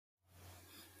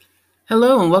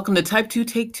Hello and welcome to Type 2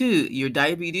 Take 2, your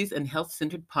diabetes and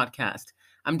health-centered podcast.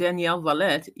 I'm Danielle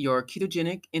Valette, your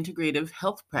ketogenic integrative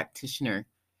health practitioner.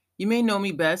 You may know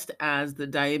me best as the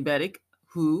diabetic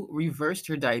who reversed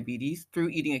her diabetes through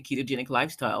eating a ketogenic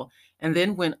lifestyle and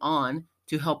then went on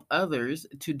to help others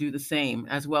to do the same,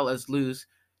 as well as lose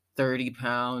 30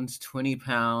 pounds, 20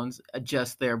 pounds,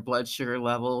 adjust their blood sugar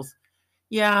levels.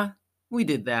 Yeah, we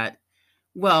did that.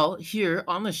 Well, here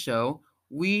on the show,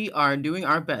 we are doing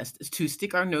our best to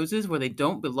stick our noses where they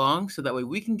don't belong so that way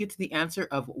we can get to the answer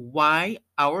of why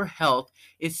our health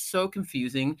is so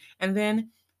confusing and then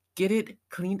get it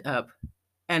cleaned up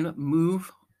and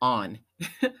move on.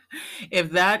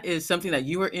 If that is something that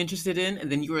you are interested in,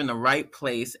 then you are in the right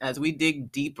place as we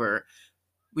dig deeper.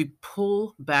 We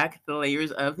pull back the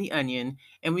layers of the onion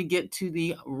and we get to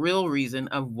the real reason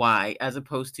of why, as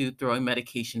opposed to throwing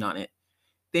medication on it.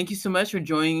 Thank you so much for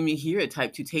joining me here at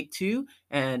Type 2 Take 2,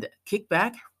 and kick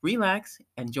back, relax,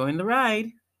 and join the ride.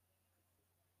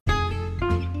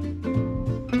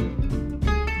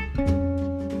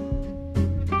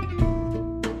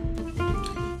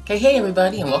 Hey,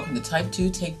 everybody, and welcome to Type 2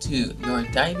 Take 2, your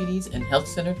diabetes and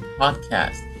health-centered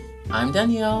podcast. I'm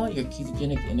Danielle, your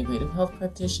ketogenic integrative health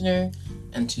practitioner,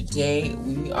 and today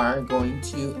we are going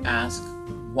to ask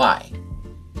why.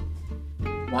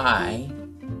 Why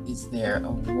is there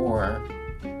a war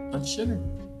on sugar?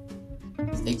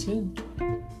 Stay tuned.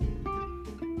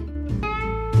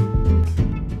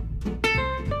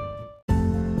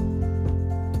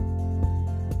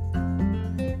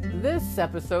 This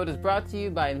episode is brought to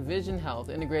you by Envision Health,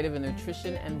 Integrative in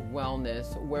Nutrition and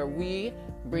Wellness, where we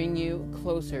bring you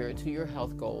closer to your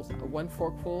health goals, one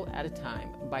forkful at a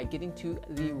time, by getting to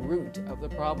the root of the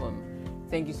problem.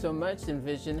 Thank you so much,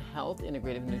 Envision Health,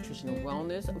 Integrative Nutrition and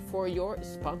Wellness, for your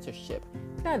sponsorship.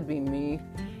 That'd be me.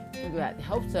 That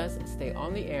helps us stay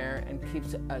on the air and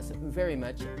keeps us very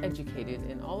much educated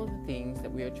in all of the things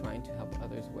that we are trying to help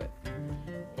others with.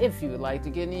 If you would like to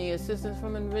get any assistance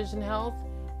from Envision Health,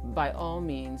 by all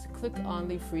means, click on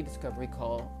the free discovery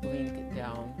call link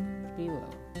down below.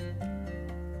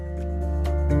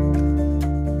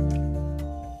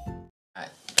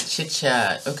 Chit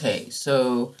chat. Okay,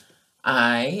 so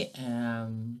I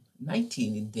am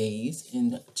 19 days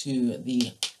into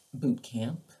the boot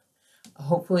camp.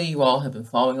 Hopefully you all have been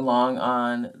following along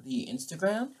on the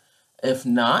Instagram. If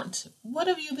not, what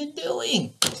have you been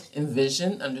doing?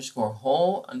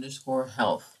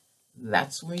 Envision_whole_health.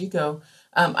 That's where you go.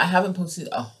 I haven't posted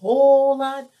a whole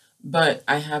lot, but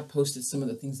I have posted some of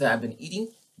the things that I've been eating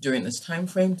during this time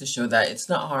frame to show that it's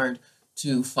not hard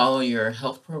to follow your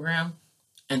health program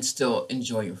and still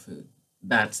enjoy your food.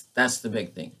 That's the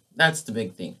big thing. That's the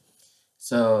big thing.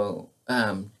 So,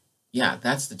 yeah,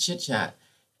 that's the chit chat.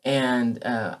 And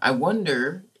I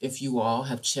wonder if you all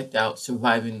have checked out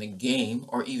Surviving the Game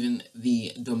or even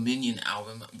the Dominion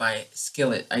album by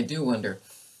Skillet. I do wonder.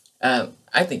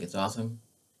 I think it's awesome.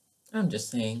 I'm just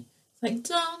saying. It's like,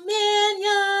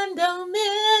 Dominion, Dominion.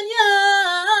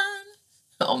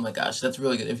 Oh my gosh, that's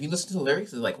really good. If you listen to the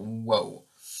lyrics, it's like, whoa.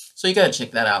 So you gotta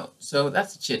check that out. So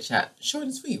that's the chit chat. Short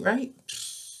and sweet, right?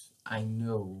 I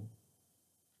know.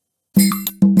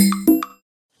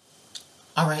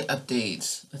 All right,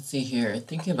 updates. Let's see here.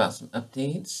 Thinking about some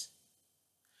updates.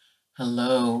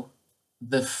 Hello,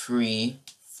 the free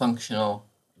functional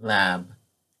lab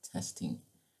testing.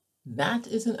 That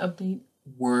is an update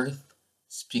worth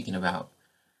speaking about.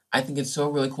 I think it's so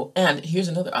really cool. And here's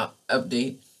another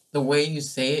update. The way you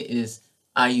say it is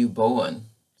Ayubowan.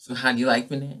 So how do you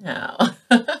like me now?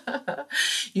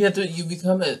 You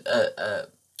become a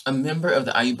member of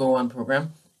the Ayubowan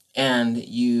program, and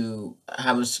you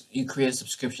create a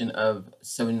subscription of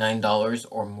 $79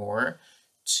 or more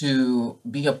to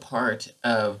be a part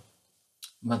of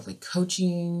monthly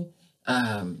coaching.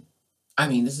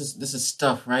 This is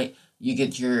stuff, right? You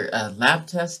get your lab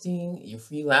testing, your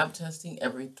free lab testing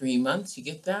every 3 months. You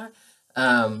get that.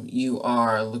 You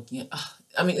are looking at.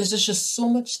 There's just so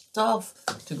much stuff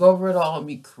to go over it all. It'd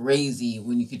be crazy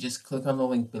when you could just click on the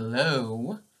link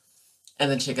below and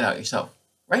then check it out yourself,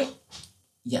 right?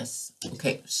 Yes.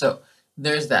 Okay. So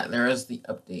there's that. There is the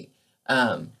update.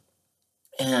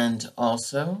 And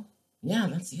also, yeah,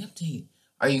 that's the update.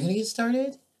 Are you gonna get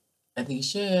started? I think you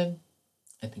should.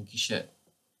 I think you should.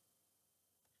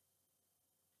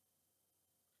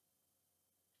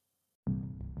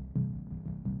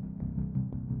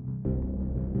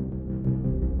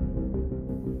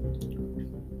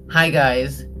 Hi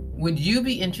guys, would you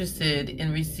be interested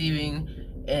in receiving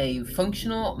a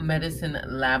functional medicine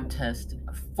lab test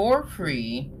for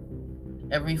free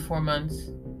every 4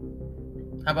 months?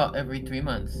 How about every 3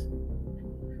 months?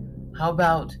 How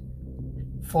about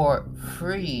for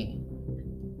free.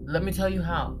 Let me tell you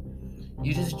how.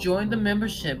 You just join the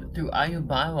membership through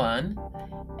Ayubawan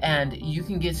and you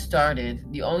can get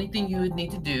started. The only thing you would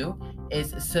need to do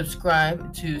is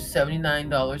subscribe to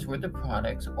 $79 worth of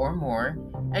products or more,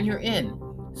 and you're in.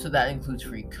 So that includes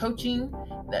free coaching,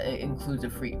 that includes a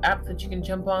free app that you can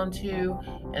jump onto,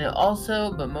 and it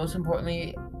also, but most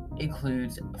importantly,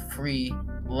 includes free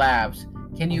labs.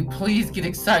 Can you please get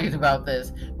excited about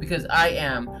this? Because I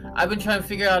am. I've been trying to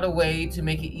figure out a way to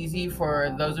make it easy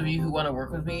for those of you who want to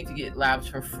work with me to get labs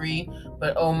for free,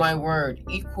 but oh my word,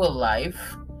 Equalife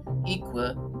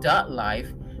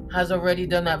Equa.life has already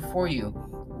done that for you.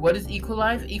 What is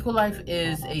Equalife? Equalife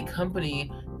is a company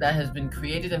that has been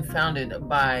created and founded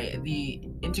by the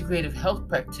integrative health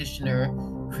practitioner,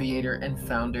 creator, and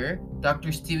founder,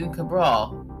 Dr. Stephen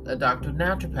Cabral, a doctor of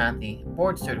naturopathy,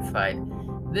 board certified.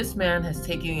 This man has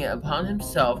taken it upon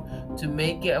himself to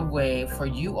make it a way for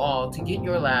you all to get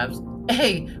your labs,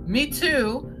 hey, me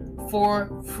too,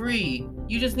 for free.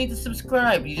 You just need to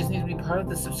subscribe. You just need to be part of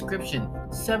the subscription.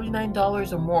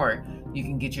 $79 or more. You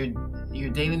can get your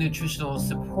daily nutritional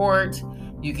support.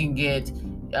 You can get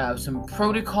some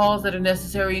protocols that are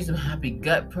necessary, some happy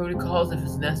gut protocols if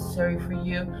it's necessary for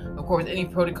you. Of course, any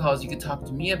protocols you can talk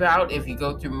to me about if you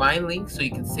go through my link, so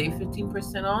you can save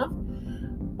 15% off.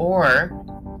 Or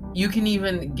you can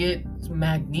even get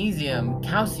magnesium,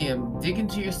 calcium, dig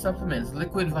into your supplements,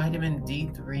 liquid vitamin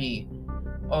D3.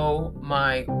 Oh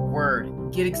my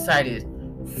word. Get excited.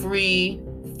 Free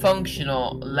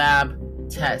functional lab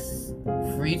tests.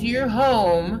 Free to your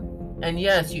home. And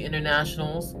yes, you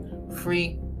internationals,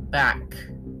 free back.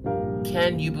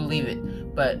 Can you believe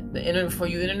it? But for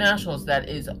you internationals, that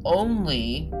is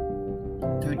only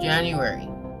through January.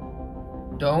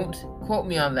 Don't quote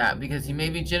me on that because you may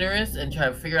be generous and try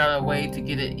to figure out a way to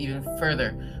get it even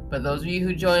further. But those of you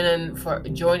who join in for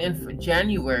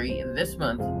January this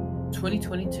month,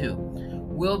 2022,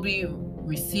 will be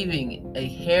receiving a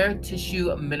hair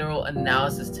tissue mineral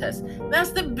analysis test.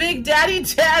 That's the Big Daddy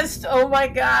test. Oh my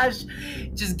gosh.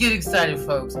 Just get excited,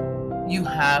 folks. You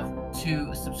have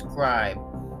to subscribe.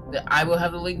 I will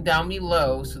have the link down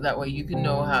below so that way you can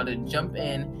know how to jump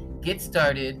in, get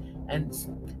started, and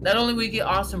not only will you get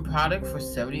awesome product for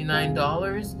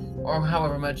 $79 or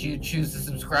however much you choose to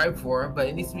subscribe for, but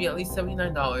it needs to be at least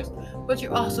 $79, but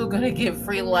you're also going to get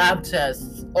free lab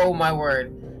tests. Oh my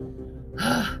word.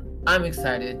 I'm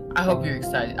excited. I hope you're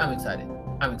excited. I'm excited.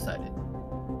 I'm excited.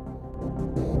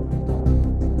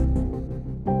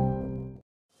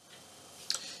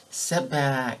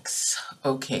 Setbacks.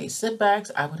 Okay,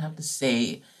 setbacks, I would have to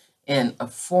say in a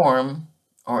form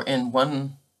or in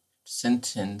one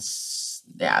sentence.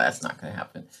 Yeah, that's not going to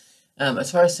happen.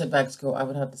 As far as setbacks go, I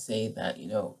would have to say that,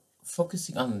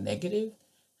 focusing on the negative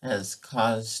has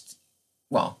caused,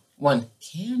 well, one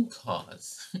can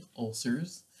cause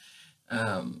ulcers,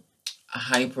 a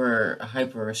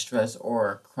hyper stress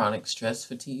or chronic stress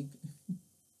fatigue.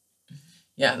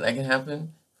 Yeah, that can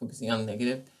happen. Focusing on the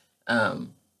negative.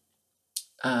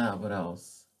 What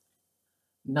else?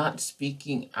 Not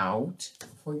speaking out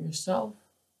for yourself.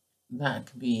 That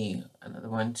could be another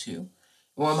one too.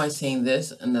 Why am I saying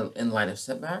this in light of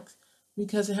setbacks?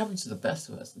 Because it happens to the best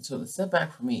of us. And so the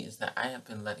setback for me is that I have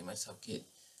been letting myself get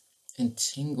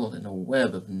entangled in a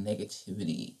web of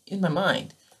negativity in my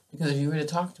mind. Because if you were to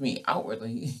talk to me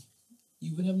outwardly,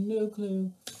 you would have no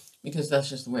clue. Because that's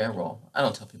just the way I roll. I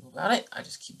don't tell people about it. I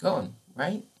just keep going,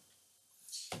 right?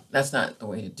 That's not the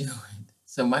way to do it.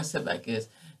 So my setback is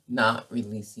not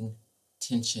releasing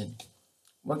tension.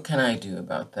 What can I do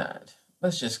about that?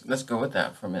 Let's go with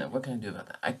that for a minute. What can I do about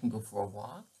that? I can go for a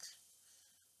walk.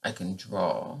 I can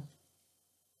draw.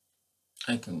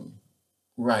 I can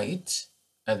write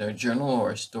either a journal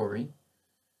or a story.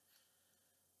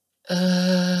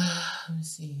 Let me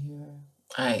see here.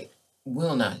 I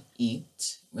will not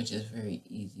eat, which is very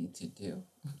easy to do.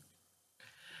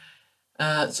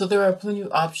 So there are plenty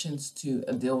of options to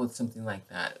deal with something like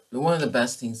that. But one of the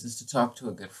best things is to talk to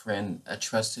a good friend, a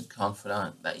trusted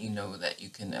confidant that you know that you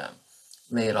can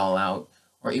lay it all out,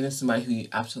 or even somebody who you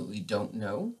absolutely don't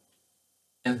know.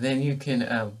 And then you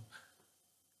can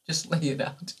just lay it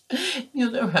out.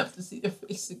 You'll never have to see their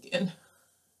face again.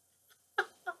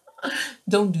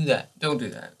 Don't do that. Don't do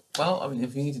that. Well, I mean,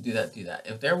 if you need to do that, do that.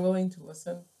 If they're willing to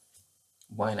listen,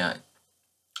 why not?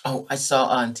 Oh, I saw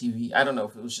on TV, I don't know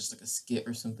if it was just like a skit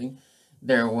or something.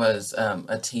 There was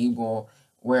a table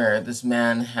where this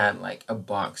man had like a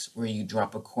box where you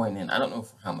drop a coin in. I don't know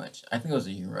for how much. I think it was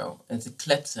 €1. And it's a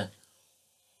kletse.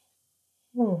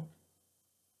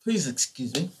 Please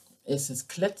excuse me. It says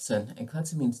kletsen, and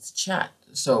kletsen means to chat.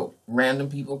 So random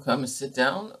people come and sit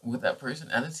down with that person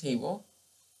at a table,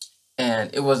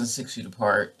 and it wasn't 6 feet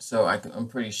apart, so I'm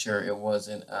pretty sure it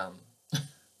wasn't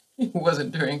it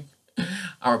wasn't during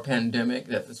our pandemic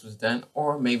that this was done,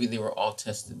 or maybe they were all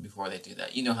tested before they do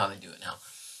that. You know how they do it now.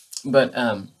 But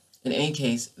in any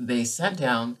case, they sat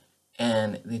down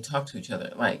and they talked to each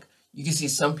other. Like, you can see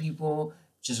some people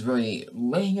just really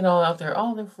laying it all out there,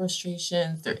 all their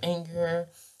frustrations, their anger.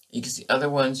 You can see other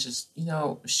ones just,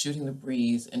 shooting the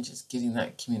breeze and just getting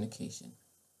that communication.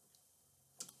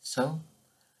 So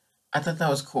I thought that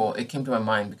was cool. It came to my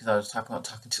mind because I was talking about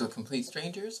talking to a complete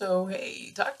stranger. So,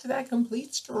 hey, talk to that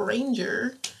complete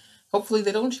stranger. Hopefully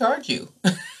they don't charge you.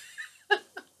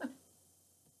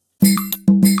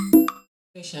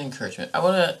 Encouragement. I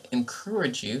want to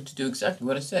encourage you to do exactly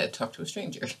what I said. Talk to a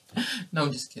stranger. No,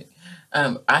 I'm just kidding.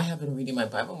 I have been reading my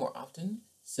Bible more often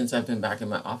since I've been back in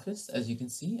my office. As you can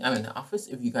see, I'm in the office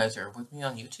if you guys are with me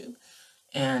on YouTube.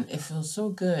 And it feels so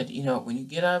good. When you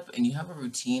get up and you have a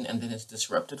routine and then it's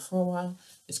disrupted for a while,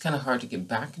 it's kind of hard to get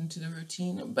back into the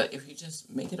routine. But if you just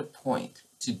make it a point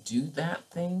to do that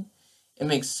thing, it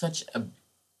makes such a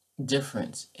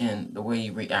difference in the way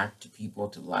you react to people,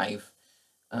 to life,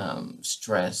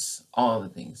 stress, all the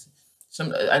things.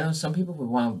 I know some people would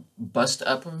want to bust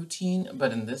up a routine,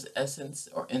 but in this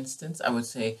instance, I would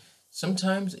say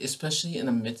sometimes, especially in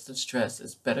the midst of stress,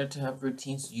 it's better to have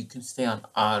routines so you can stay on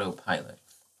autopilot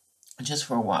just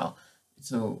for a while.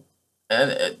 So,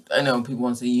 and I know people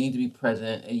want to say you need to be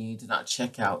present and you need to not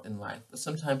check out in life, but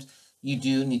sometimes you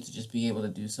do need to just be able to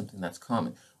do something that's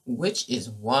common, which is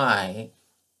why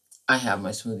I have my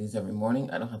smoothies every morning.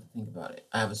 I don't have to think about it.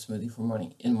 I have a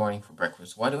smoothie in morning for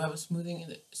breakfast. Why do I have a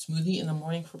smoothie in the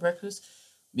morning for breakfast?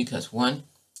 Because one,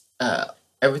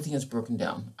 everything is broken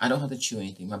down. I don't have to chew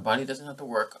anything. My body doesn't have to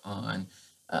work on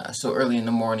so early in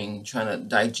the morning trying to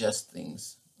digest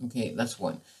things. Okay, that's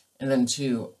one. And then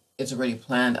two, it's already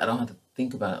planned. I don't have to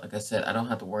think about it. Like I said, I don't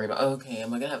have to worry about, okay,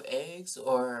 am I gonna have eggs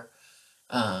or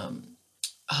oh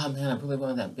man, I really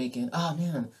wanted that bacon. Oh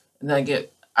man. And then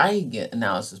I get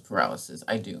analysis paralysis.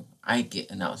 I do. I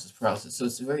get analysis paralysis. So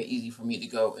it's very easy for me to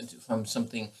go from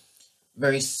something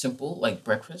very simple like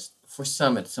breakfast. For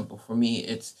some, it's simple. For me,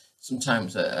 it's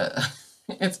sometimes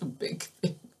it's a big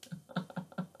thing.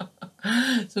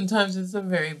 Sometimes it's a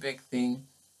very big thing.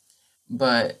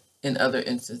 But in other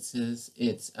instances,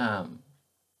 it's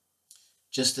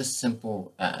just as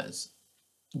simple as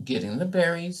getting the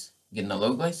berries, getting the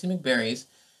low glycemic berries,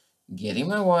 getting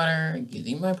my water,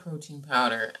 getting my protein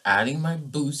powder, adding my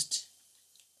Boost.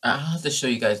 I'll have to show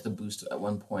you guys the Boost at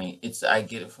one point. I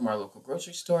get it from our local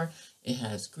grocery store. It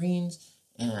has greens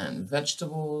and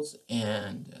vegetables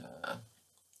and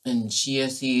chia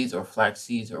seeds or flax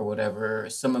seeds or whatever.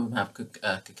 Some of them have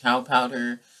cacao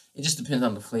powder. It just depends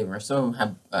on the flavor. Some of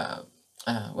them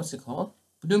have what's it called?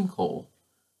 Bloomkohl,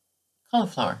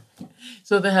 cauliflower.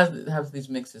 So that has these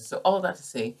mixes. So all that to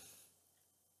say,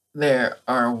 there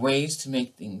are ways to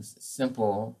make things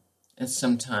simple, and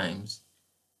sometimes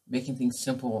making things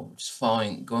simple, just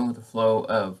going with the flow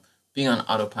of being on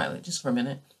autopilot just for a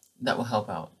minute, that will help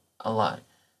out a lot.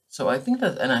 So I think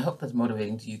and I hope that's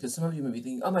motivating to you, because some of you may be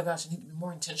thinking, oh my gosh, I need to be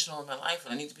more intentional in my life,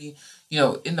 and I need to be,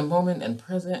 in the moment and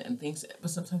present and things,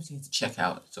 but sometimes you need to check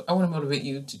out. So I want to motivate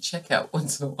you to check out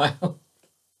once in a while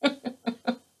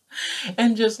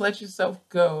and just let yourself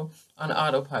go on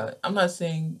autopilot. I'm not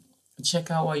saying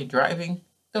check out while you're driving.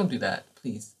 Don't do that,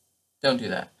 please. Don't do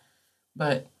that.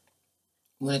 But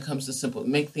when it comes to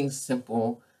make things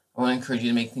simple. I want to encourage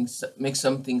you to make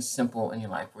some things simple in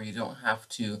your life where you don't have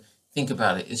to think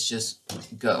about it. It's just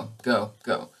go, go,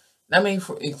 go. That may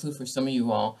include for some of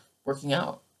you all working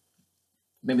out.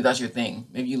 Maybe that's your thing.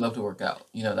 Maybe you love to work out.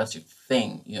 That's your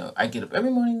thing. I get up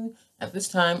every morning at this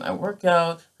time. I work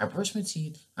out. I brush my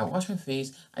teeth. I wash my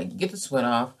face. I get the sweat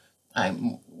off.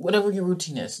 Whatever your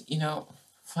routine is,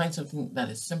 find something that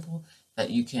is simple that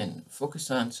you can focus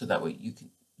on, so that way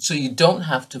so you don't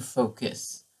have to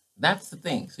focus. That's the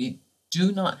thing. So you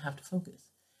do not have to focus.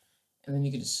 And then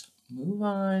you can just move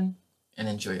on and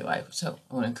enjoy your life. So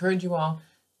I want to encourage you all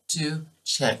to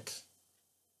check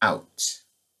out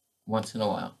once in a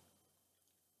while.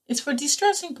 It's for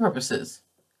de-stressing purposes.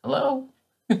 Hello?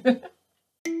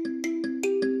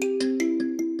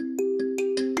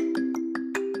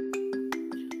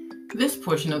 This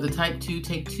portion of the Type 2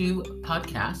 Take 2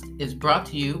 podcast is brought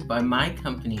to you by my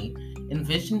company,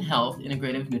 Envision Health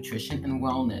Integrative Nutrition and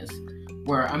Wellness,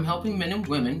 where I'm helping men and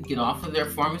women get off of their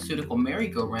pharmaceutical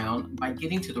merry-go-round by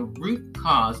getting to the root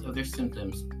cause of their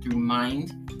symptoms through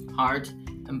mind, heart,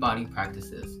 and body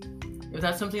practices. If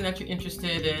that's something that you're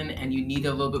interested in and you need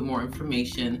a little bit more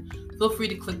information, feel free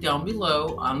to click down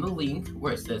below on the link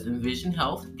where it says Envision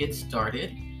Health Get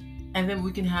Started, And then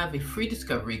we can have a free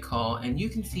discovery call and you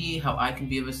can see how I can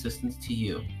be of assistance to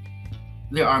you.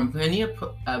 There are plenty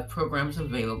of programs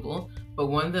available, but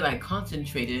one that I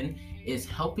concentrate in is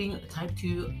helping type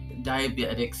 2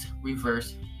 diabetics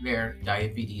reverse their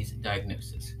diabetes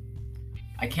diagnosis.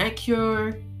 I can't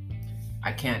cure,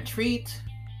 I can't treat,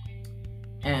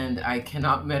 and I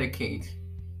cannot medicate,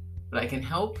 but I can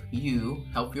help you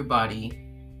help your body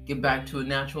get back to a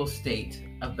natural state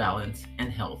of balance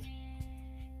and health.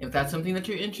 If that's something that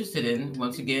you're interested in,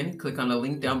 once again, click on the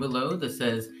link down below that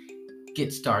says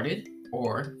Get Started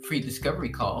or Free Discovery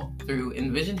Call through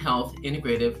Envision Health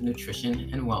Integrative Nutrition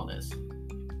and Wellness.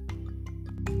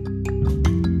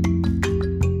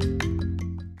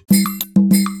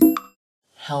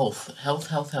 Health.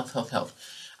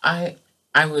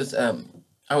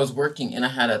 I was working and I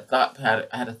had a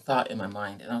thought in my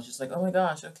mind and I was just like, oh my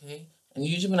gosh, okay. And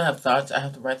usually when I have thoughts, I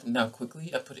have to write them down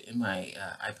quickly. I put it in my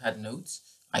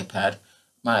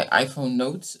my iPhone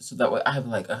notes, so that way I have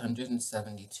like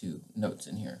 172 notes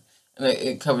in here, and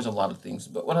it covers a lot of things.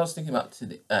 But what I was thinking about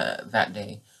today, that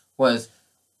day, was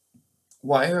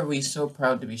why are we so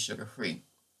proud to be sugar free?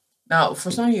 Now, for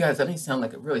some of you guys, that may sound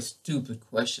like a really stupid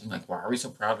question, like why are we so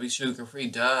proud to be sugar free?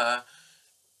 Duh.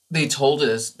 They told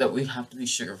us that we have to be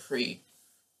sugar free.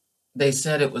 They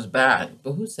said it was bad,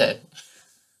 but who said?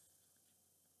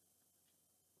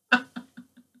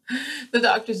 The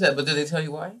doctor said, but did they tell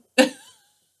you why?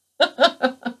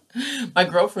 My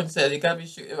girlfriend said it gotta be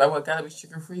sugar. I gotta be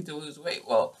sugar free to lose weight.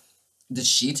 Well, did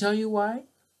she tell you why?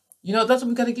 You know, that's what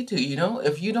we gotta get to. You know,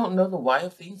 if you don't know the why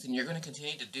of things, and you're gonna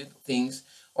continue to do things,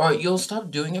 or you'll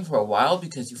stop doing it for a while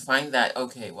because you find that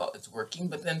okay, well, it's working,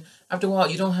 but then after a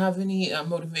while, you don't have any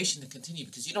motivation to continue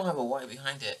because you don't have a why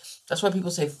behind it. That's why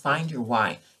people say find your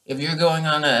why. If you're going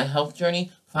on a health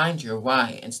journey, find your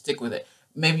why and stick with it.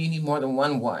 Maybe you need more than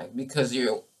one why because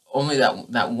you're only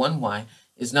that one why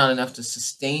is not enough to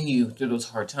sustain you through those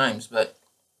hard times. But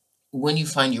when you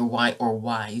find your why or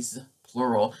whys,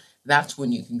 plural, that's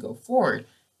when you can go forward.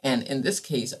 And in this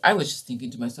case, I was just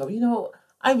thinking to myself, you know,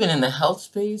 I've been in the health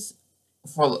space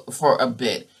for a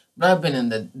bit, but I've been in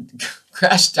the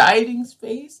crash dieting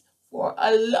space for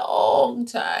a long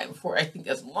time, for I think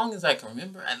as long as I can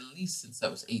remember, at least since I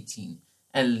was 18.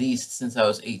 At least since I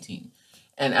was 18.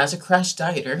 And as a crash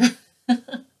dieter,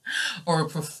 or a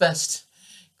professed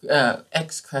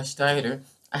ex-crash dieter,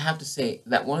 I have to say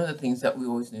that one of the things that we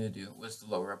always need to do was to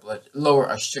lower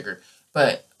our sugar,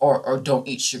 but or don't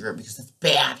eat sugar because it's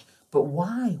bad. But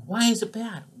why? Why is it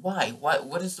bad? Why?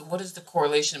 What is the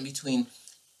correlation between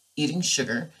eating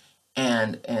sugar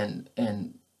and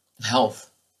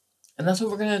health? And that's what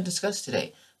we're going to discuss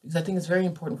today because I think it's very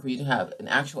important for you to have an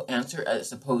actual answer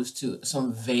as opposed to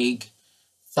some vague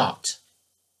thought.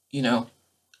 You know,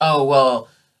 oh well,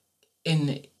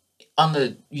 in on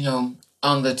the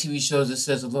on the TV shows it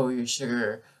says lower your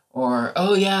sugar, or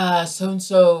oh yeah, so and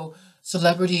so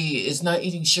celebrity is not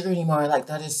eating sugar anymore, like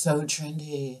that is so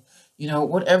trendy, you know,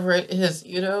 whatever it is,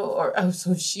 you know, or oh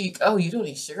so chic, oh you don't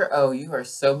eat sugar, oh you are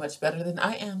so much better than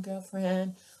I am,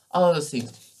 girlfriend, all of those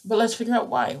things. But let's figure out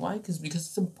why because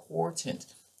it's important.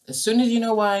 As soon as you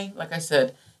know why, like I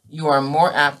said, you are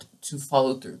more apt to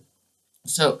follow through.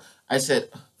 So I said,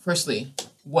 firstly,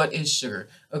 what is sugar?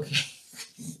 Okay.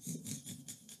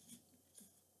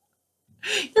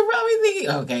 You're probably thinking,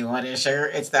 okay, what is sugar?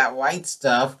 It's that white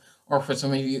stuff. Or for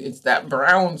some of you, it's that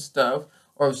brown stuff.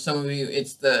 Or for some of you,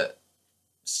 it's the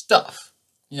stuff.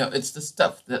 You know, it's the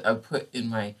stuff that I put in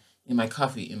my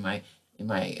coffee, in my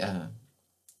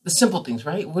the simple things,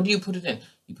 right? What do you put it in?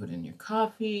 You put it in your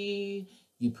coffee,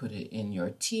 you put it in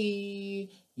your tea,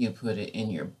 you put it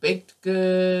in your baked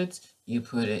goods, you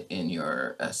put it in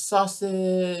your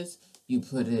sauces, you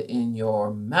put it in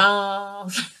your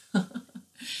mouth.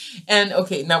 And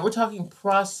okay, now we're talking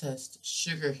processed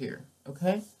sugar here,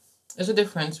 okay? There's a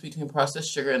difference between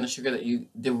processed sugar and the sugar that you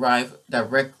derive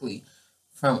directly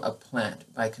from a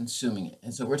plant by consuming it.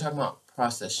 And so we're talking about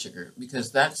processed sugar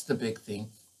because that's the big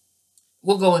thing.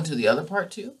 We'll go into the other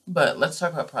part too, but let's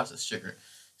talk about processed sugar.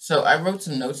 So I wrote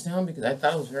some notes down because I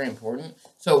thought it was very important.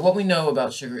 So what we know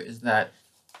about sugar is that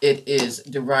it is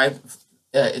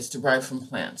it's derived from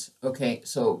plants. Okay,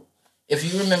 so if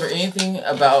you remember anything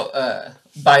about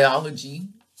biology,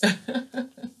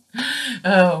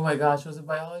 oh my gosh, was it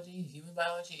biology? Human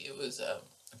biology? It was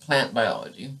plant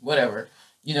biology, whatever.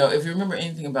 You know, if you remember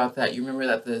anything about that, you remember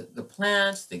that the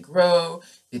plants, they grow,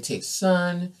 they take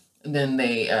sun, and then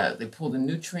they pull the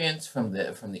nutrients from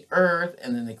the earth,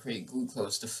 and then they create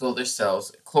glucose to fill their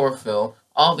cells, chlorophyll,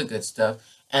 all the good stuff,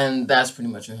 and that's pretty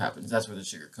much what happens. That's where the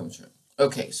sugar comes from.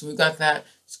 Okay, so we got that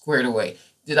squared away.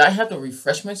 Did I have to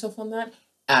refresh myself on that?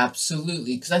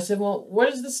 Absolutely. Because I said, well, where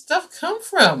does this stuff come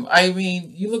from? I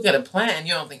mean, you look at a plant and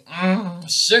you don't think,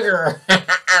 sugar.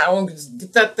 I want to just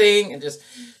get that thing and just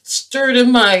stir it in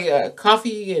my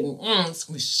coffee and it's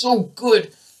going to be so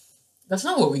good. That's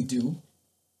not what we do.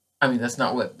 I mean, that's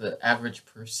not what the average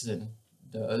person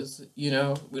does. We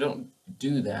don't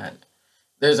do that.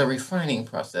 There's a refining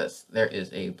process. There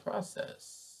is a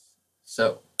process.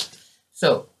 So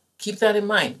keep that in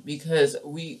mind because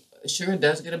sugar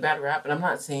does get a bad rap, and I'm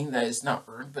not saying that it's not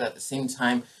earned, but at the same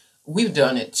time, we've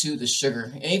done it to the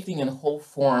sugar. Anything in whole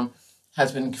form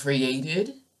has been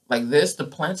created like this. The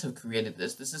plants have created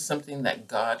this. This is something that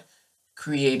God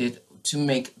created to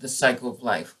make the cycle of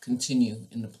life continue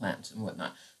in the plants and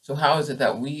whatnot. So how is it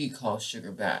that we call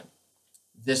sugar bad?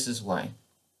 This is why.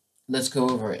 Let's go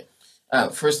over it.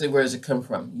 Firstly, where does it come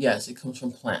from? Yes, it comes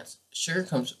from plants. Sugar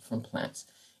comes from plants.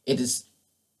 It is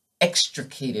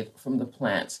extricated from the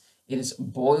plants. It is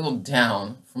boiled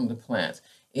down from the plants.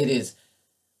 It is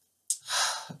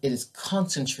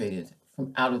concentrated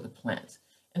from out of the plants.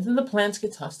 And then the plants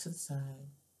get tossed to the side.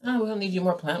 Oh, we don't need you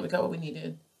more plant. We got what we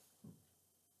needed.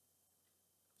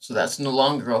 So that's no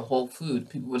longer a whole food.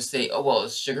 People would say, oh, well,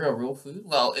 is sugar a real food?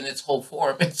 Well, in its whole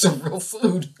form, it's a real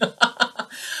food.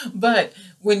 But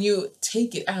when you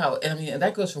take it out, and I mean, and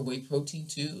that goes for whey protein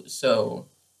too. So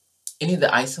any of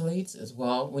the isolates as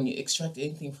well, when you extract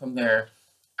anything from their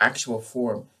actual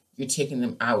form, you're taking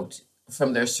them out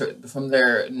from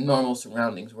their normal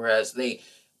surroundings, whereas they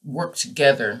work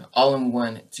together all in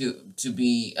one to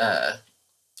be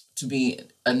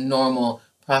a normal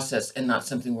process and not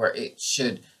something where it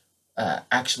should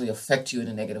actually affect you in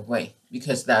a negative way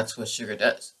because that's what sugar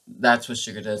does. That's what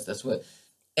sugar does.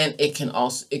 And it can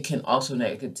also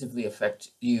negatively affect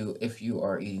you if you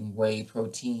are eating whey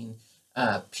protein,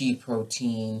 pea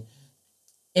protein,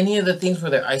 any of the things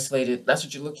where they're isolated. That's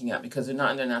what you're looking at because they're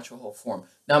not in their natural whole form.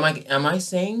 Now, am I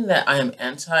saying that I am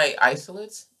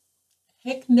anti-isolates?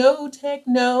 Heck no, heck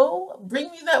no. Bring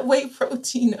me that whey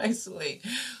protein isolate.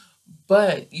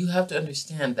 But you have to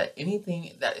understand that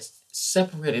anything that is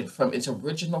separated from its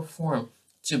original form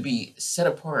to be set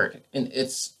apart in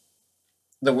its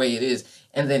the way it is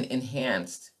and then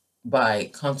enhanced by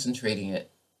concentrating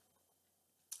it,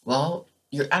 well,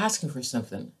 you're asking for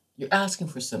something. You're asking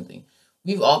for something.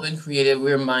 We've all been created.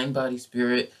 We're mind, body,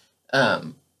 spirit.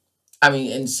 Um, I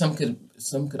mean, and some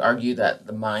could argue that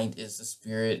the mind is the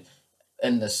spirit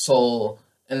and the soul,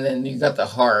 and then you got the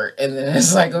heart, and then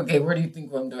it's like, okay, where do you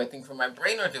think from? Do I think from my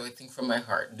brain or do I think from my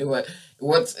heart? Do I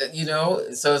what's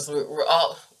So we're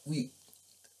all we.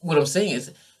 What I'm saying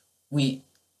is, we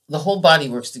the whole body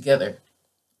works together.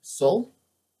 Soul,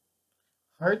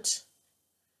 heart.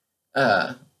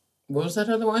 Uh, what was that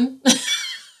other one?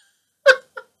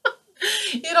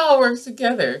 It all works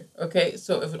together. Okay,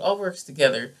 so if it all works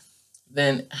together,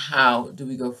 then how do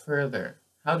we go further?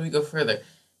 How do we go further?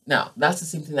 Now, that's the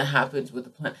same thing that happens with the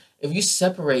plant. If you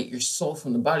separate your soul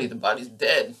from the body's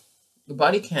dead. The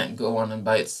body can't go on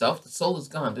by itself. The soul is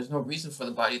gone. There's no reason for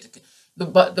the body to.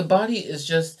 The body is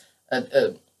just I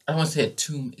don't want to say a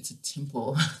tomb. It's a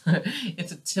temple.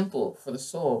 It's a temple for the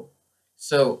soul.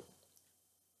 So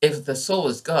if the soul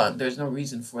is gone, there's no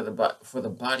reason for the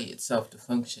body itself to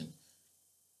function.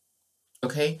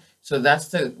 Okay, so that's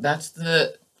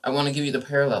the I want to give you the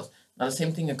parallels. Now the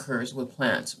same thing occurs with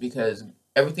plants because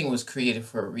everything was created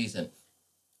for a reason.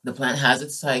 The plant has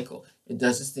its cycle. It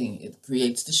does its thing. It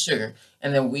creates the sugar,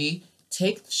 and then we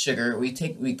take the sugar.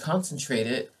 We concentrate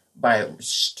it by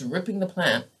stripping the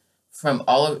plant from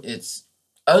all of its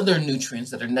other nutrients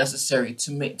that are necessary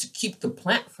to keep the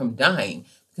plant from dying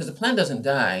because the plant doesn't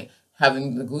die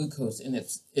having the glucose in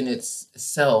its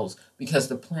cells because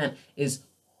the plant is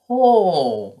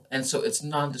whole and so it's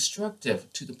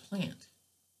non-destructive to the plant.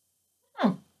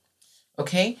 Hmm.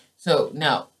 Okay, so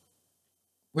now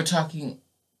we're talking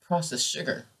processed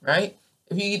sugar, right?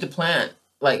 If you eat the plant,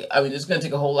 like, I mean, it's going to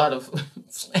take a whole lot of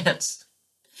plants.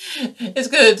 It's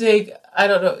going to take, I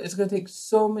don't know, it's going to take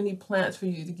so many plants for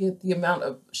you to get the amount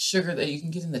of sugar that you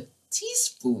can get in a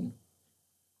teaspoon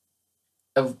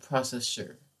of processed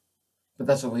sugar. But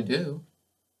that's what we do.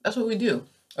 That's what we do.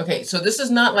 Okay, so this is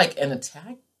not like an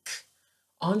attack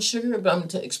on sugar, but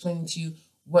I'm explaining to you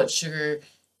what sugar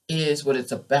is, what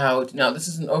it's about. Now, this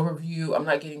is an overview. I'm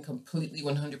not getting completely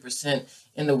 100%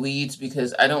 in the weeds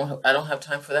because I don't have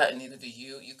time for that, and neither do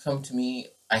you. You come to me,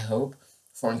 I hope,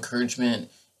 for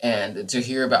encouragement and to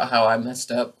hear about how I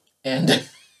messed up and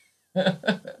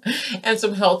and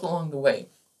some help along the way.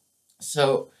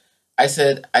 So I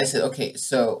said, okay,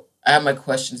 so I have my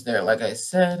questions there. Like I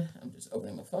said, I'm just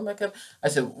opening my phone back up. I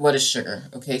said, what is sugar?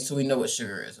 Okay, so we know what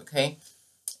sugar is, okay?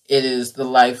 It is the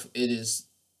life, it is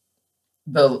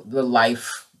the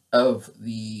life of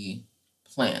the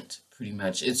plant, pretty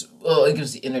much. It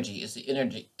gives the energy. It's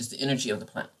the energy of the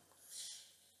plant.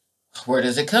 Where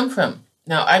does it come from?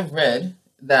 Now I've read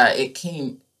that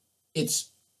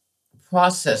its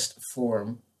processed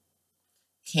form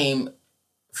came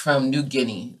from New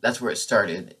Guinea. That's where it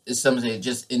started. Some say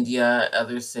just India,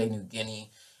 others say New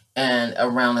Guinea, and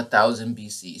around 1000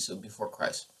 BC, so before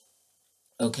Christ.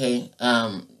 Okay,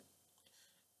 I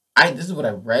this is what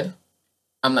I read.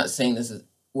 I'm not saying this is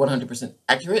 100%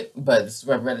 accurate, but this is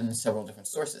what I've read in several different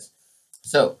sources.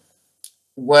 So,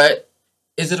 what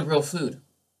is it a real food?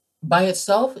 By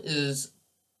itself, is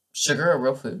sugar a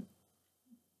real food?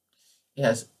 It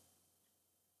has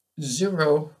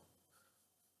zero.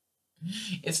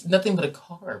 It's nothing but a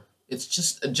carb. It's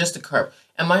just a carb.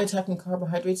 Am I attacking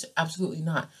carbohydrates? Absolutely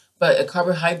not. But a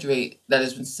carbohydrate that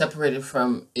has been separated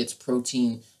from its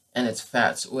protein and its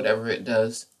fats, whatever it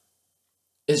does,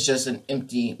 is just an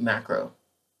empty macro.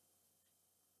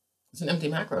 It's an empty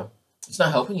macro. It's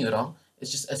not helping you at all.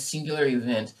 It's just a singular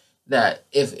event that,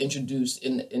 if introduced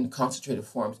in concentrated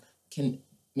forms, can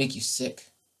make you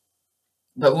sick.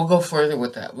 But we'll go further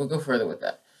with that. We'll go further with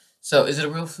that. So, is it a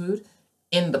real food?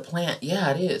 In the plant,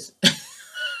 yeah, it is.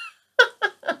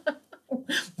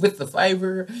 With the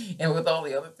fiber and with all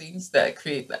the other things that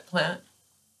create that plant.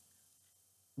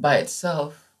 By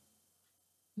itself,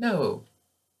 no.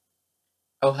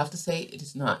 I'll have to say it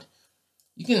is not.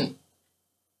 You can,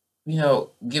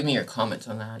 give me your comments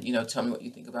on that. Tell me what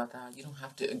you think about that. You don't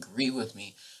have to agree with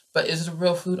me. But is it a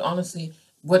real food? Honestly,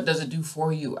 what does it do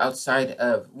for you outside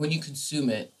of when you consume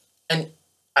it? And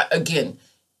again,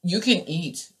 you can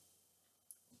eat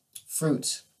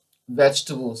fruits,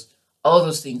 vegetables, all of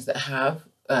those things that have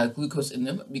glucose in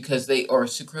them because they are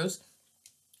sucrose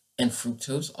and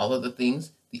fructose, all of the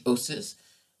things, the oses,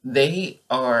 they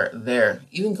are there.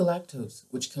 Even galactose,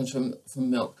 which comes from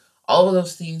milk. All of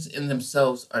those things in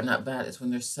themselves are not bad. It's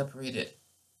when they're separated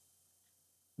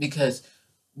because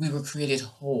we were created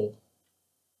whole.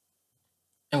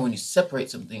 And when you separate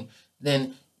something,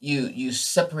 then you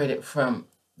separate it from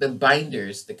the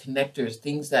binders, the connectors,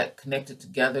 things that connect it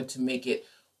together to make it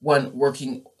one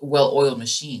working, well-oiled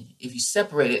machine. If you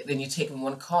separate it, then you're taking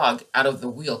one cog out of the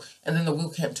wheel, and then the wheel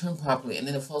can't turn properly, and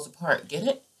then it falls apart. Get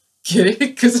it? Get it?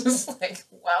 Because it's like,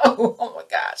 wow, oh my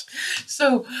gosh.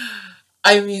 So,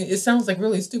 I mean, it sounds like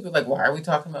really stupid. Like, why are we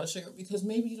talking about sugar? Because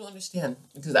maybe you don't understand.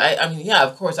 Because I mean, yeah,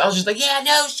 of course. I was just like, yeah,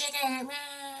 no sugar.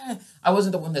 I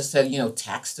wasn't the one that said,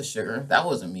 tax the sugar. That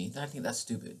wasn't me. I think that's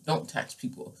stupid. Don't tax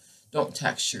people. Don't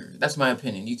tax sugar. That's my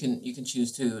opinion. You can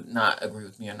choose to not agree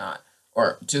with me or not,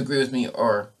 or to agree with me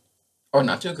or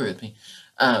not to agree with me,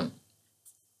 um,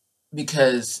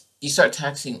 because you start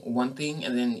taxing one thing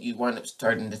and then you wind up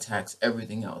starting to tax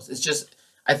everything else.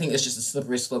 I think it's just a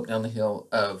slippery slope down the hill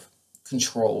of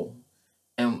control,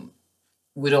 and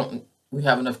we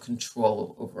have enough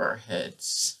control over our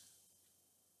heads.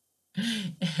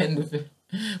 And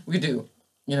we do.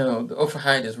 The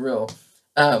override is real.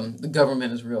 The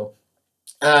government is real.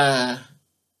 Uh,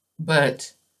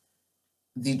 but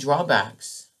the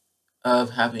drawbacks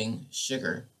of having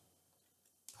sugar,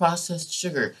 processed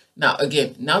sugar. Now,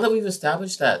 again, now that we've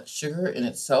established that sugar in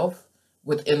itself,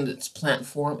 within its plant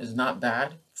form, is not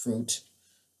bad, fruit,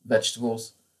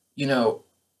 vegetables, you know,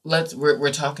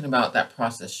 we're talking about that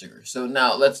processed sugar. So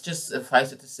now let's just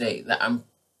suffice it to say that I'm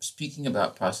speaking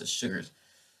about processed sugars.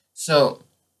 So,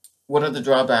 what are the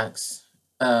drawbacks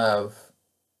of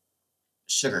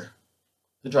sugar?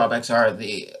 The drawbacks are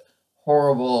the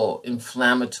horrible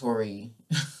inflammatory,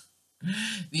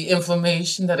 the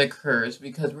inflammation that occurs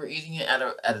because we're eating it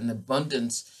at an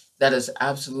abundance that is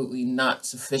absolutely not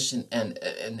sufficient and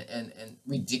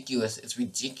ridiculous. It's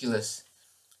ridiculous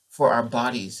for our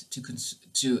bodies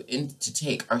to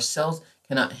take. Our cells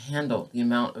cannot handle the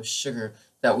amount of sugar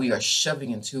that we are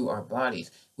shoving into our bodies,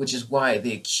 which is why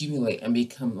they accumulate and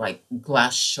become like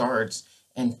glass shards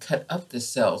and cut up the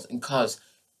cells and cause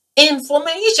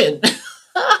inflammation.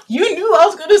 You knew I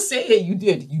was going to say it. You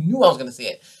did. You knew I was going to say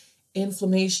it.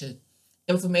 Inflammation.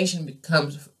 Inflammation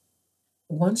becomes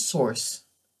one source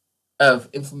of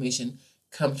inflammation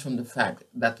comes from the fact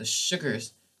that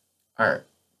are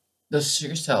the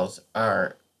sugar cells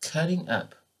are cutting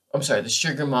up. I'm sorry, the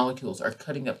sugar molecules are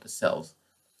cutting up the cells,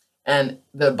 and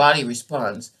the body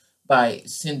responds by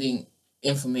sending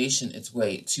inflammation its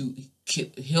way to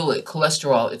heal it,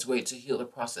 cholesterol its way to heal the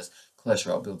process.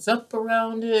 Cholesterol builds up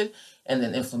around it, and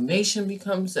then inflammation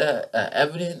becomes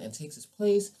evident and takes its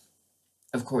place.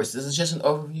 Of course, this is just an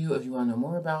overview. If you want to know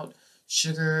more about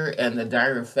sugar and the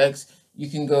dire effects, you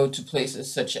can go to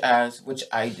places such as, which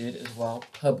I did as well,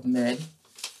 PubMed.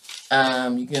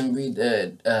 You can read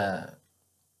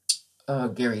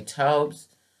Gary Taubes.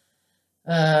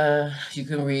 You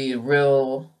can read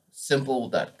real simple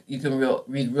dot you can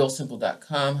read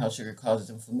realsimple.com, how sugar causes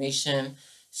inflammation,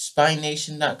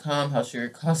 spination.com, how sugar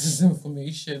causes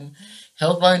inflammation,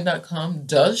 healthline.com,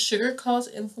 does sugar cause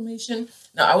inflammation?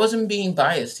 Now, I wasn't being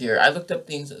biased here. I looked up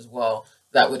things as well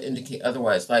that would indicate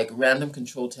otherwise, like random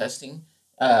control testing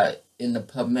in the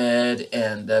PubMed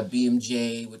and the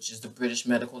BMJ, which is the British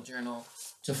Medical Journal,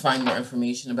 to find more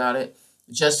information about it,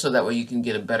 just so that way you can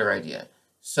get a better idea.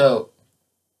 So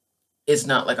it's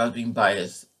not like I was being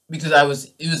biased because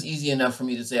it was easy enough for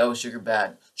me to say, oh, sugar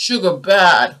bad.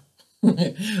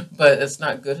 But it's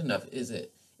not good enough, is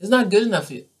it? It's not good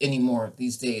enough anymore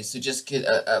these days to just get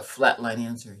a flatline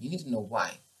answer. You need to know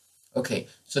why. Okay,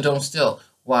 so don't still.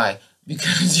 Why?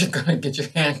 Because you're going to get your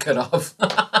hand cut off.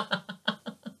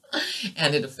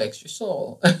 And it affects your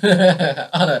soul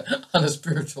on a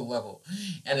spiritual level,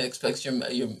 and it affects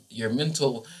your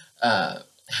mental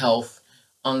health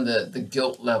on the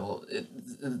guilt level.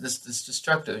 This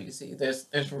destructive. You see, there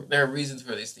are reasons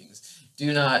for these things.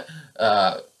 Do not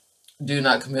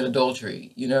commit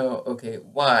adultery. Okay,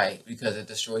 why? Because it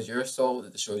destroys your soul,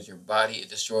 it destroys your body, it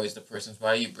destroys the person's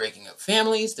body. You're breaking up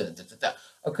families. Da, da, da, da.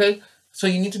 Okay, so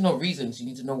you need to know reasons. You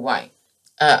need to know why.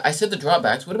 I said the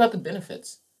drawbacks. What about the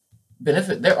benefits?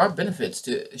 There are benefits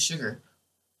to sugar.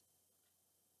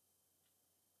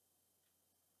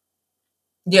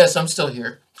 Yes, I'm still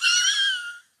here.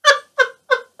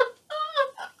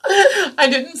 I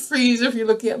didn't freeze if you're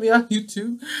looking at me on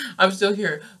YouTube. I'm still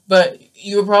here. But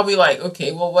you were probably like,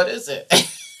 okay, well, what is it?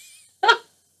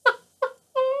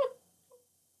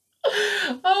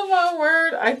 Oh my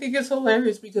word. I think it's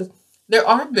hilarious because there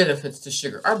are benefits to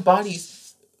sugar. Our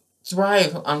bodies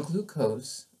thrive on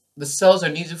glucose. The cells are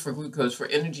needed for glucose for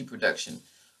energy production.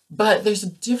 But there's a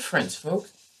difference,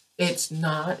 folks. It's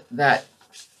not that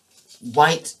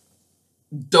white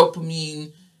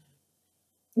dopamine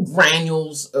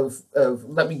granules of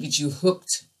let me get you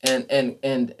hooked and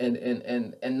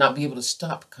not be able to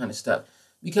stop kind of stuff.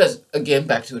 Because again,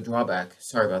 back to a drawback.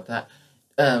 Sorry about that.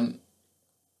 Um,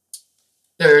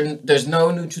 there's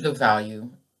no nutritive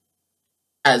value,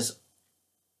 as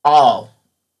all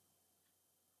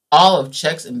all of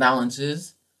checks and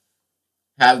balances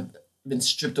have been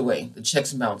stripped away. The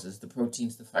checks and balances, the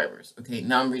proteins, the fibers. Okay,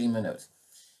 now I'm reading my notes.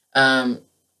 Um,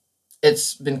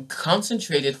 it's been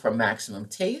concentrated for maximum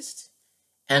taste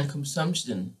and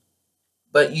consumption,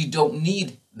 but you don't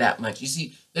need that much. You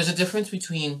see, there's a difference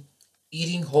between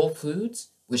eating whole foods,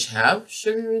 which have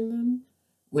sugar in them,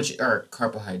 which are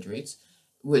carbohydrates,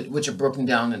 which are broken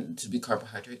down to be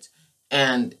carbohydrates,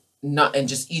 and not and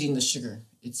just eating the sugar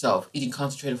itself, eating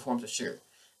concentrated forms of sugar.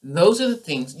 Those are the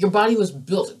things your body was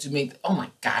built to make. Oh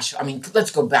my gosh! I mean, let's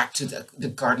go back to the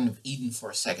Garden of Eden for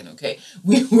a second, okay?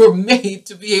 We were made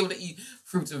to be able to eat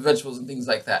fruits and vegetables and things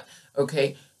like that,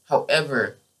 okay?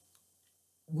 However,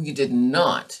 we did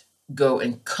not go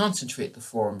and concentrate the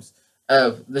forms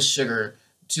of the sugar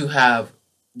to have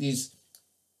these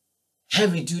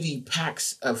heavy duty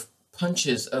packs of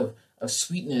punches of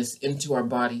sweetness into our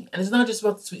body. And it's not just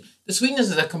about the sweet. The sweetness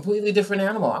is a completely different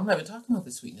animal. I'm not even talking about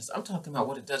the sweetness. I'm talking about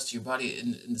what it does to your body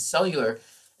in the cellular,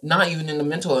 not even in the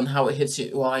mental and how it hits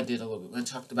you. Well, I did a little bit when I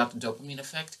talked about the dopamine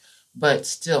effect, but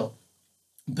still,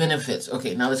 benefits.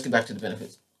 Okay, now let's get back to the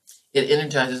benefits. It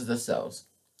energizes the cells.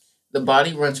 The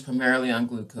body runs primarily on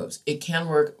glucose. It can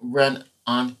run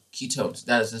on ketones.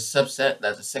 That is a subset,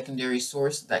 that's a secondary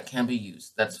source that can be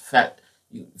used. That's fat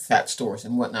stores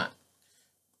and whatnot.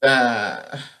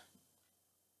 Uh,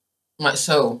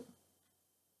 so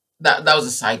that was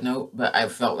a side note, but I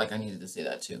felt like I needed to say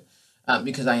that too,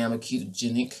 because I am a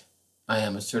ketogenic, I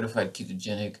am a certified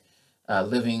ketogenic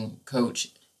living coach,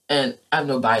 and I have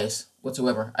no bias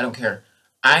whatsoever. I don't care.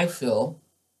 I feel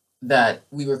that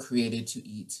we were created to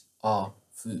eat all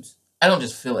foods. I don't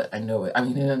just feel it, I know it. I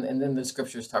mean, and then the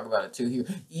scriptures talk about it too. Here,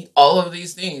 eat all of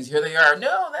these things. Here they are.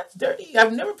 No, that's dirty.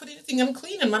 I've never put anything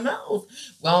unclean in my mouth.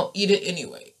 Well, eat it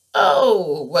anyway.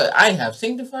 Oh, what I have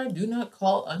sanctified, do not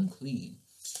call unclean.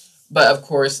 But of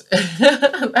course,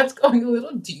 that's going a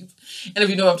little deep. And if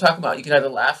you know what I'm talking about, you can either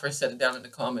laugh or set it down in the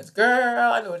comments.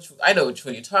 Girl, I know which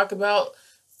one you talk about.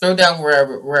 Throw down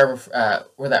wherever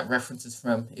where that reference is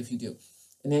from, if you do.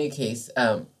 In any case,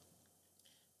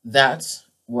 that's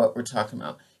what we're talking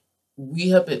about. We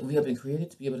have been created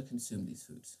to be able to consume these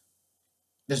foods.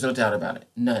 There's no doubt about it.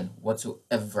 None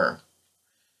whatsoever.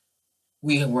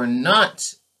 We were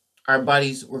not. Our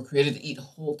bodies were created to eat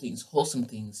whole things, wholesome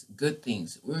things, good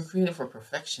things. We were created for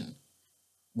perfection.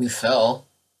 We fell,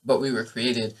 but we were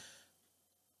created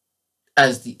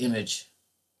as the image.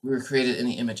 We were created in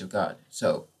the image of God.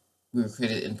 So we were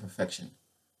created in perfection.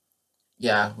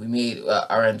 Yeah, we made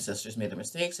our ancestors made their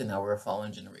mistakes, and now we're a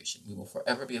fallen generation. We will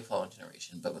forever be a fallen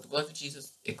generation. But with the blood of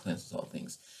Jesus, it cleanses all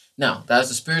things. Now, that is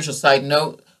a spiritual side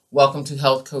note. Welcome to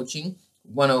Health Coaching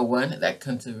 101.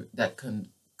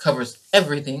 Covers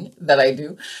everything that I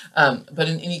do. But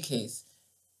in any case,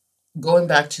 going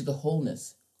back to the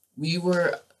wholeness, we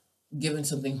were given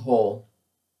something whole,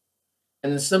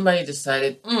 and then somebody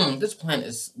decided, this plant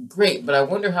is great, but I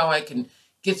wonder how I can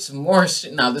get some more.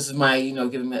 Now, this is my,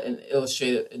 giving an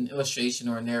illustration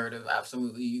or a narrative.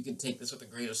 Absolutely, you can take this with a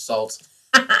grain of salt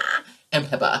and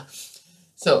pepper.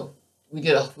 So we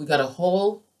got a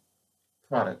whole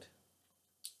product.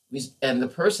 And the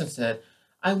person said,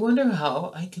 I wonder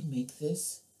how I can make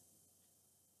this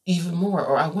even more,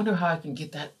 or I wonder how I can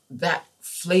get that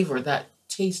flavor, that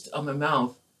taste on my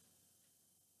mouth,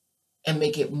 and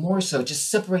make it more so.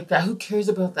 Just separate that. Who cares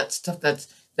about that stuff that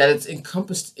it's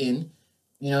encompassed in,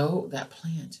 that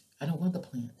plant. I don't want the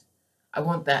plant. I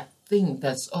want that thing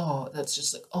that's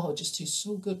just like, it just tastes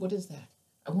so good. What is that?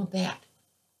 I want that.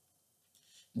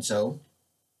 And so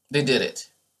they did it.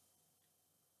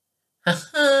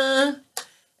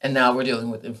 And now we're dealing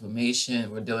with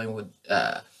inflammation. We're dealing with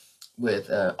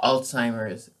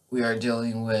Alzheimer's. We are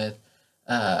dealing with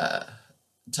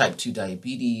type 2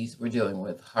 diabetes. We're dealing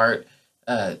with heart.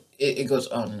 It goes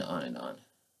on and on and on.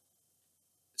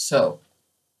 So,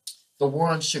 the war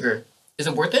on sugar, is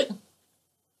it worth it?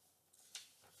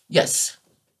 Yes.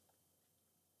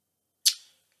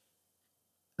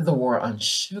 The war on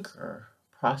sugar,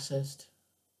 processed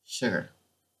sugar.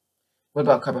 What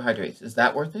about carbohydrates? Is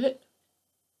that worth it?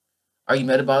 Are you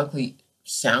metabolically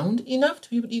sound enough to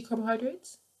be able to eat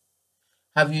carbohydrates?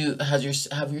 Have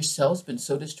your cells been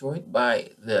so destroyed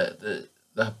by the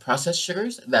processed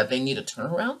sugars that they need a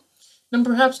turnaround? Then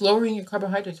perhaps lowering your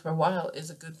carbohydrates for a while is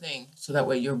a good thing, so that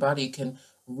way your body can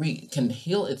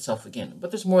heal itself again.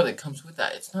 But there's more that comes with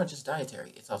that. It's not just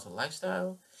dietary; it's also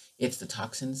lifestyle. It's the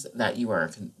toxins that you are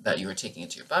taking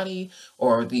into your body,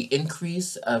 or the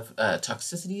increase of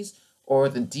toxicities, or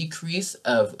the decrease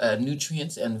of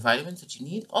nutrients and vitamins that you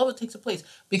need. All of it takes a place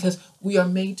because we are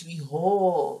made to be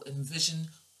whole. Envision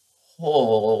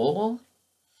whole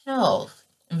health.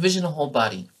 Envision a whole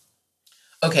body.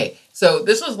 Okay, so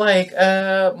this was like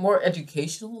more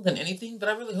educational than anything, but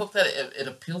I really hope that it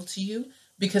appealed to you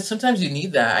because sometimes you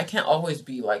need that. I can't always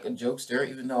be like a jokester,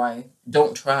 even though I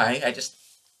don't try.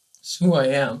 It's who I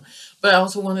am. But I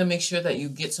also want to make sure that you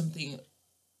get something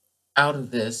out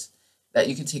of this that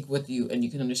you can take with you and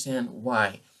you can understand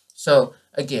why. So,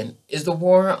 again, is the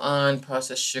war on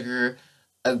processed sugar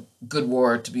a good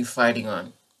war to be fighting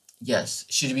on? Yes.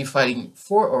 Should you be fighting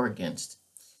for or against?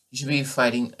 You should be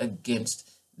fighting against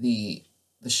the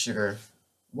sugar.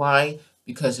 Why?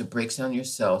 Because it breaks down your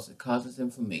cells, it causes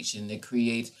inflammation, it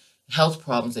creates health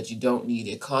problems that you don't need.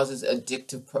 It has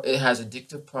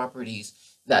addictive properties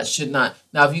that should not.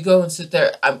 Now, if you go and sit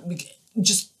there,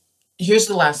 here's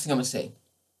the last thing I'm going to say.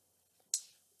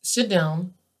 Sit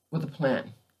down with a plant,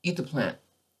 eat the plant.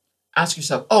 Ask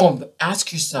yourself,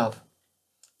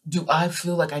 do I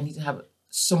feel like I need to have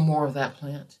some more of that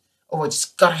plant? Oh, I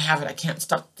just gotta have it. I can't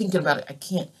stop thinking about it. I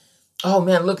can't. Oh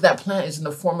man, look, that plant is in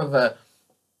the form of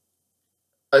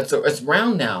it's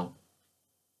round now.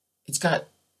 It's got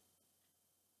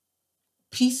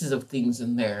pieces of things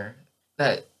in there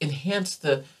that enhance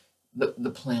the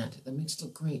plant. That makes it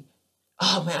look great.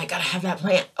 Oh man, I gotta have that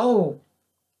plant. Oh,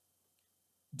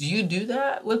 do you do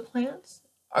that with plants?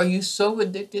 Are you so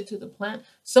addicted to the plant?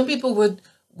 Some people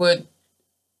would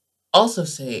also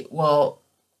say, well,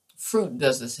 fruit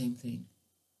does the same thing.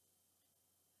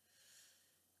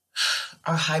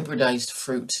 Our hybridized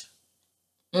fruit.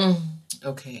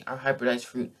 Okay, our hybridized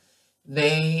fruit.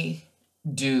 They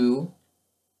do.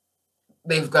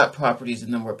 They've got properties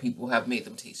in them where people have made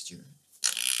them tastier.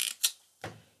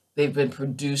 They've been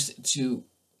produced to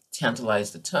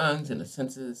tantalize the tongues and the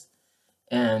senses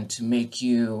and to make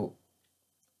you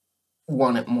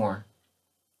want it more.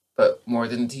 But more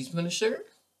than a teaspoon of sugar?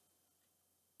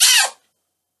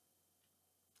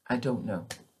 I don't know.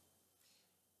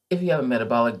 If you have a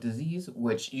metabolic disease,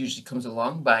 which usually comes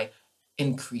along by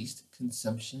increased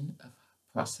consumption of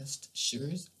processed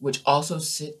sugars, which also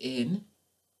sit in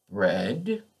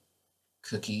bread,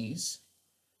 cookies,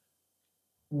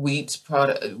 wheat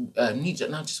product,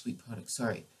 not just wheat products,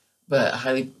 sorry, but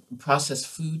highly processed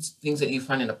foods, things that you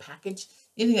find in a package.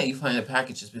 Anything that you find in a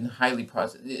package has been highly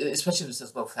processed, especially if it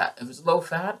says low fat. If it's low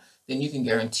fat, then you can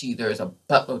guarantee there is a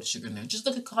buttload of sugar in there. Just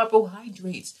look at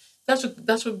carbohydrates. That's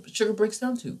what sugar breaks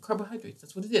down to. Carbohydrates.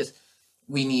 That's what it is.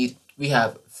 We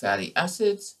have fatty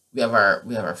acids. We have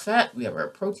our fat. We have our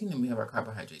protein, and we have our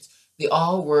carbohydrates. They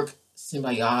all work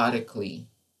symbiotically.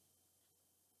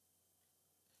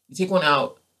 You take one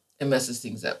out, it messes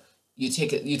things up. You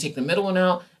take the middle one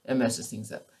out, it messes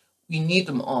things up. We need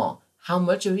them all. How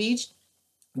much of each?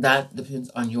 That depends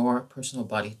on your personal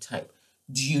body type.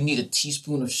 Do you need a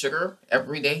teaspoon of sugar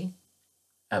every day?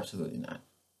 Absolutely not.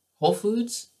 Whole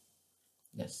foods?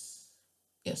 Yes.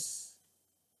 Yes.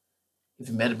 If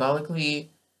you're metabolically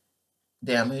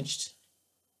damaged,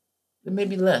 then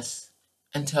maybe less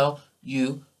until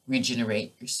you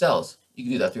regenerate your cells. You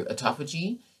can do that through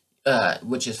autophagy,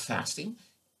 which is fasting,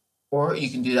 or you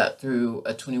can do that through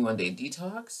a 21-day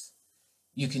detox.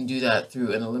 You can do that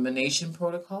through an elimination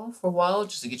protocol for a while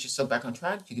just to get yourself back on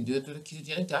track. You can do it through the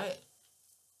ketogenic diet.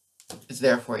 It's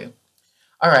there for you.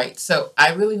 All right, so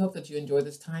I really hope that you enjoyed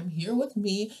this time here with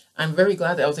me. I'm very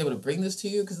glad that I was able to bring this to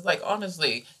you because, like,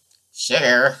 honestly,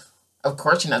 sugar. Of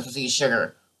course you're not supposed to eat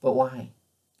sugar, but why?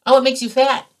 Oh, it makes you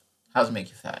fat. How does it make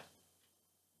you fat?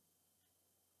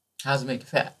 How does it make you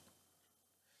fat?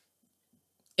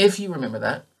 If you remember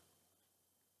that,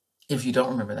 if you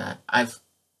don't remember that,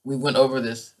 we went over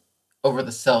this, over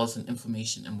the cells and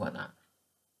inflammation and whatnot.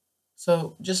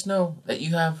 So just know that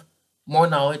you have more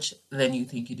knowledge than you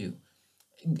think you do.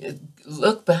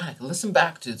 Look back, listen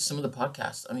back to some of the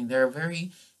podcasts. I mean, they're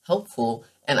very helpful,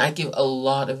 and I give a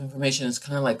lot of information. It's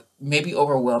kind of like maybe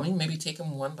overwhelming, maybe take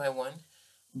them one by one,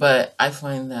 but I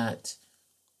find that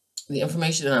the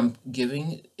information that I'm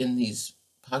giving in these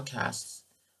podcasts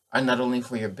are not only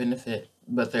for your benefit,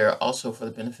 but they're also for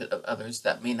the benefit of others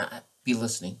that may not be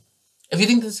listening. If you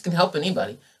think this can help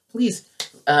anybody, please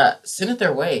send it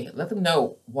their way. Let them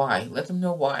know why. Let them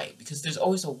know why, because there's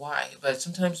always a why. But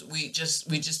sometimes we just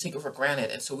take it for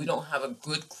granted, and so we don't have a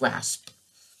good grasp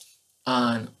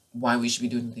on why we should be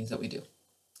doing the things that we do.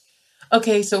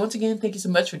 Okay, so once again, thank you so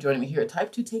much for joining me here at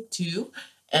Type 2 Take 2,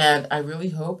 and I really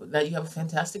hope that you have a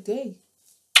fantastic day.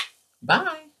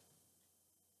 Bye.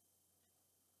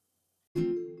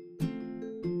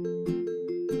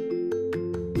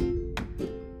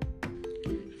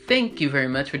 Thank you very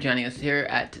much for joining us here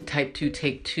at Type 2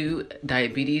 Take 2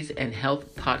 Diabetes and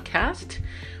Health Podcast.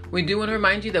 We do want to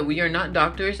remind you that we are not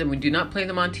doctors and we do not play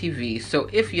them on TV. So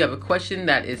if you have a question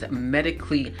that is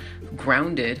medically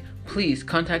grounded, please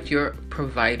contact your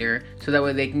provider so that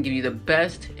way they can give you the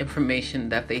best information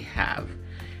that they have.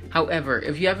 However,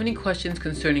 if you have any questions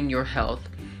concerning your health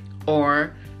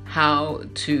or how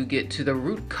to get to the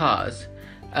root cause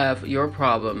of your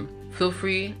problem, feel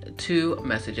free to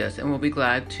message us and we'll be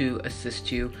glad to assist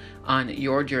you on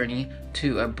your journey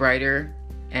to a brighter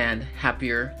and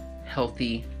happier,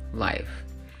 healthy life.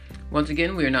 Once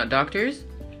again, we are not doctors.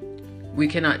 We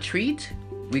cannot treat,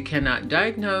 we cannot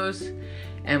diagnose,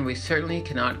 and we certainly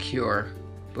cannot cure,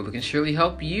 but we can surely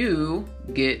help you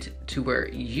get to where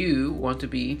you want to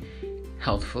be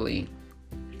healthfully.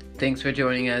 Thanks for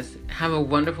joining us. Have a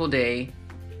wonderful day.